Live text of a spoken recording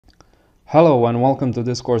Hello and welcome to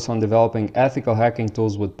this course on developing ethical hacking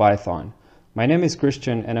tools with Python. My name is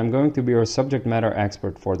Christian and I'm going to be your subject matter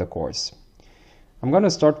expert for the course. I'm going to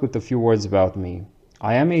start with a few words about me.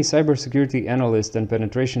 I am a cybersecurity analyst and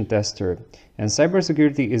penetration tester, and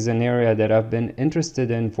cybersecurity is an area that I've been interested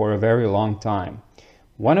in for a very long time.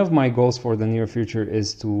 One of my goals for the near future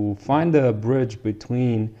is to find a bridge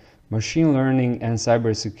between machine learning and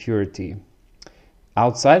cybersecurity.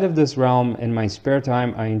 Outside of this realm, in my spare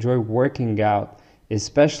time, I enjoy working out,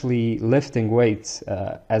 especially lifting weights,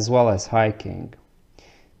 as well as hiking.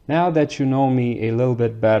 Now that you know me a little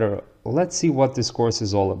bit better, let's see what this course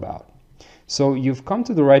is all about. So you've come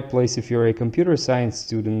to the right place if you're a computer science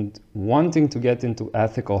student wanting to get into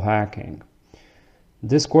ethical hacking.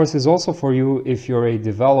 This course is also for you if you're a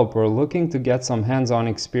developer looking to get some hands-on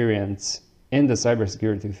experience in the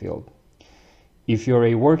cybersecurity field. If you're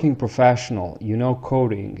a working professional, you know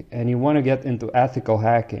coding, and you want to get into ethical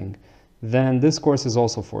hacking, then this course is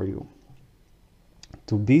also for you.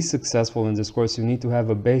 To be successful in this course, you need to have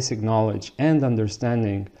a basic knowledge and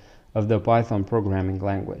understanding of the Python programming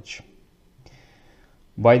language.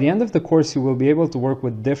 By the end of the course, you will be able to work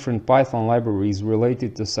with different Python libraries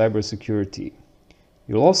related to cybersecurity.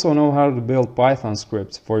 You'll also know how to build Python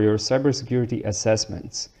scripts for your cybersecurity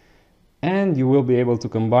assessments. And you will be able to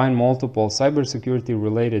combine multiple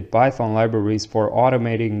cybersecurity-related Python libraries for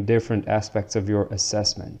automating different aspects of your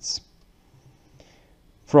assessments.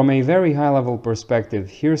 From a very high-level perspective,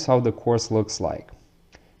 here's how the course looks like.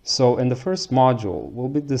 So in the first module, we'll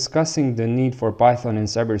be discussing the need for Python in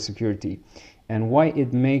cybersecurity and why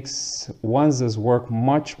it makes one's work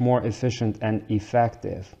much more efficient and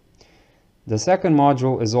effective. The second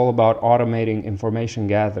module is all about automating information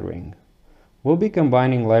gathering. We'll be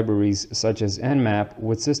combining libraries such as Nmap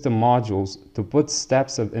with system modules to put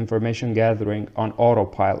steps of information gathering on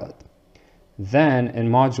autopilot. Then, in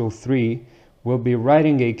Module 3, we'll be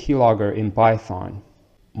writing a keylogger in Python.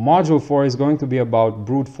 Module 4 is going to be about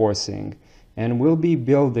brute forcing, and we'll be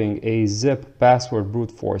building a zip password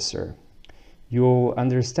brute forcer. You'll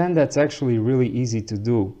understand that's actually really easy to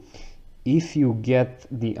do if you get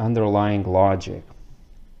the underlying logic.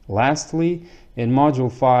 Lastly, in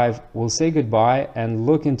Module 5, we'll say goodbye and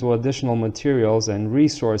look into additional materials and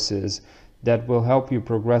resources that will help you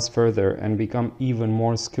progress further and become even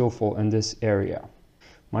more skillful in this area.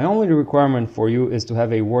 My only requirement for you is to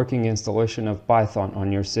have a working installation of Python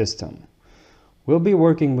on your system. We'll be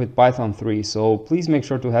working with Python 3, so please make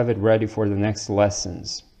sure to have it ready for the next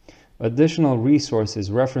lessons. Additional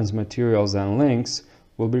resources, reference materials, and links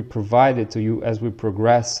will be provided to you as we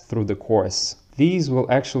progress through the course. These will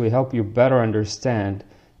actually help you better understand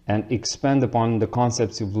and expand upon the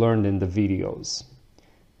concepts you've learned in the videos.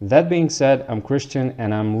 That being said, I'm Christian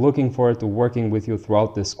and I'm looking forward to working with you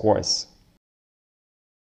throughout this course.